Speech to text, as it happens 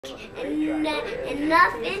and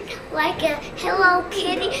nothing like a Hello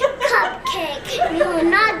Kitty cupcake. You will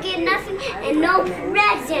not get nothing and no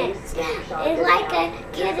presents. It's like a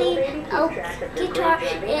kitty guitar.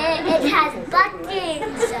 It has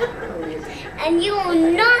buttons. And you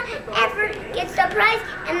will not ever get surprised,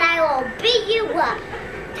 and I will beat you up.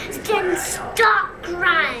 Then stop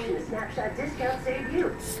crying.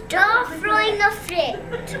 Stop throwing the fit.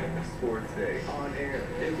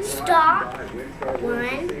 Stop.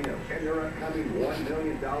 1,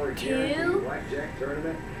 2.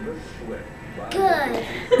 Good.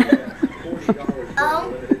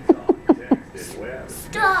 Oh.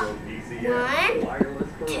 Stop. 1,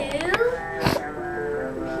 2,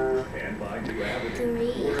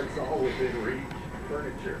 3.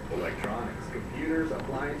 Furniture, electronics, computers,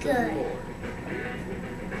 appliances, Good. and more.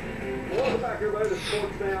 Welcome back, everybody, to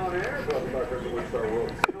Sports Day on Air. Brought by President Winstar World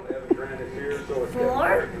Casino. Evan Grant is here, so it's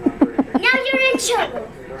 4. Now you're in trouble.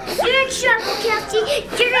 You're in trouble, Kelsey.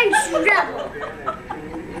 You're in trouble.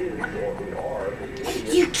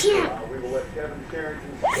 You can't.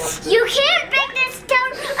 You can't make this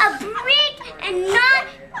stone a brick and not.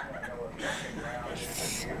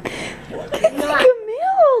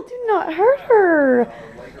 Camille, do not hurt her.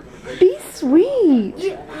 Be sweet.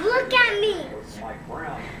 Look at me.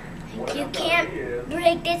 You can't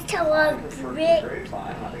break this to a brick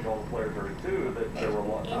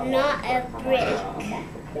and not a brick.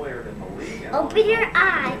 Open your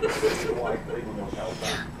eyes.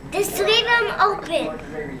 Just leave them open.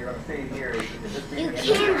 You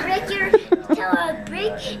can't break your to a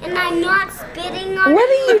brick, and I'm not spitting on What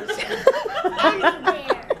are you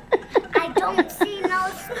anywhere. I don't see no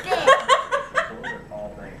spit.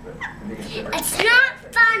 It's not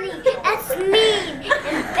funny. It's mean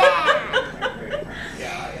and bad.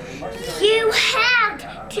 You have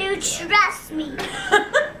to trust me.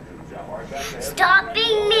 Stop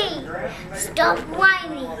being mean. Stop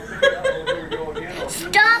whining.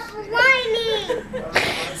 Stop whining.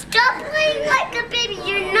 Stop playing like a baby.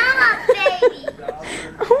 You're not a baby.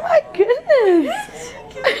 Oh my goodness.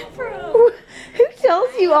 Who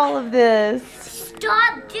tells you all of this?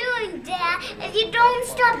 Stop doing that. If you don't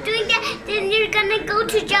stop doing that, then you're gonna go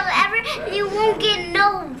to jail ever, and you won't get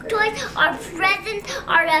no toys or presents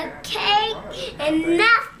or a cake and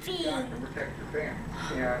nothing.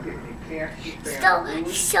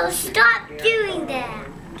 So stop doing that.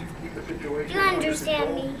 You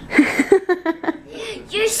understand me?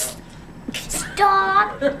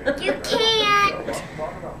 Stop. You can't.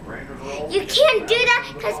 You can't do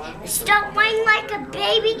that because stop whining like a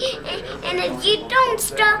baby. And if you don't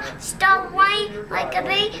stop whining like a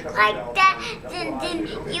baby like that, then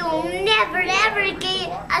you'll never ever get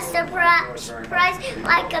a surprise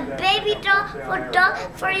like a baby doll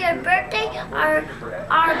for your birthday or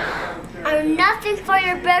nothing for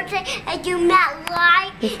your birthday, and you not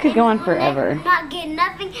like. This could go on forever. Not get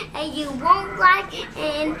nothing and you won't like,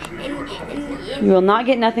 and You will not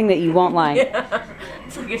get nothing that you won't like. Yeah.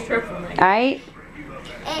 It's like a trip for me. Alright?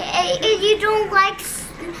 If you don't like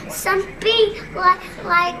something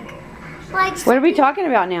like. What are we talking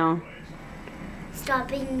about now? Stop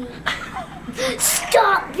being mean.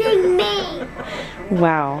 Stop being mean.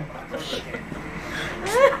 Wow.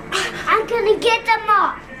 I'm gonna get the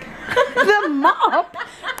mop. The mop?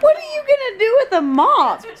 What are you gonna do with a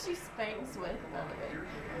mop? That's what she spanks with.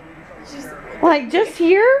 She's Like just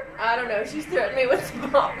here? I don't know. She's threatened me with a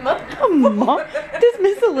mop. A mop? Does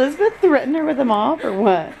Miss Elizabeth threaten her with a mop or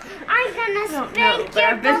what? I'm gonna spank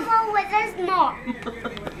your bubble with this mop.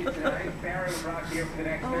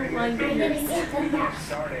 Oh my goodness.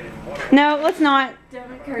 No, let's not.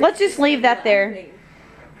 Let's just leave that there.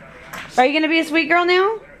 Are you gonna be a sweet girl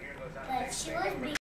now? But she was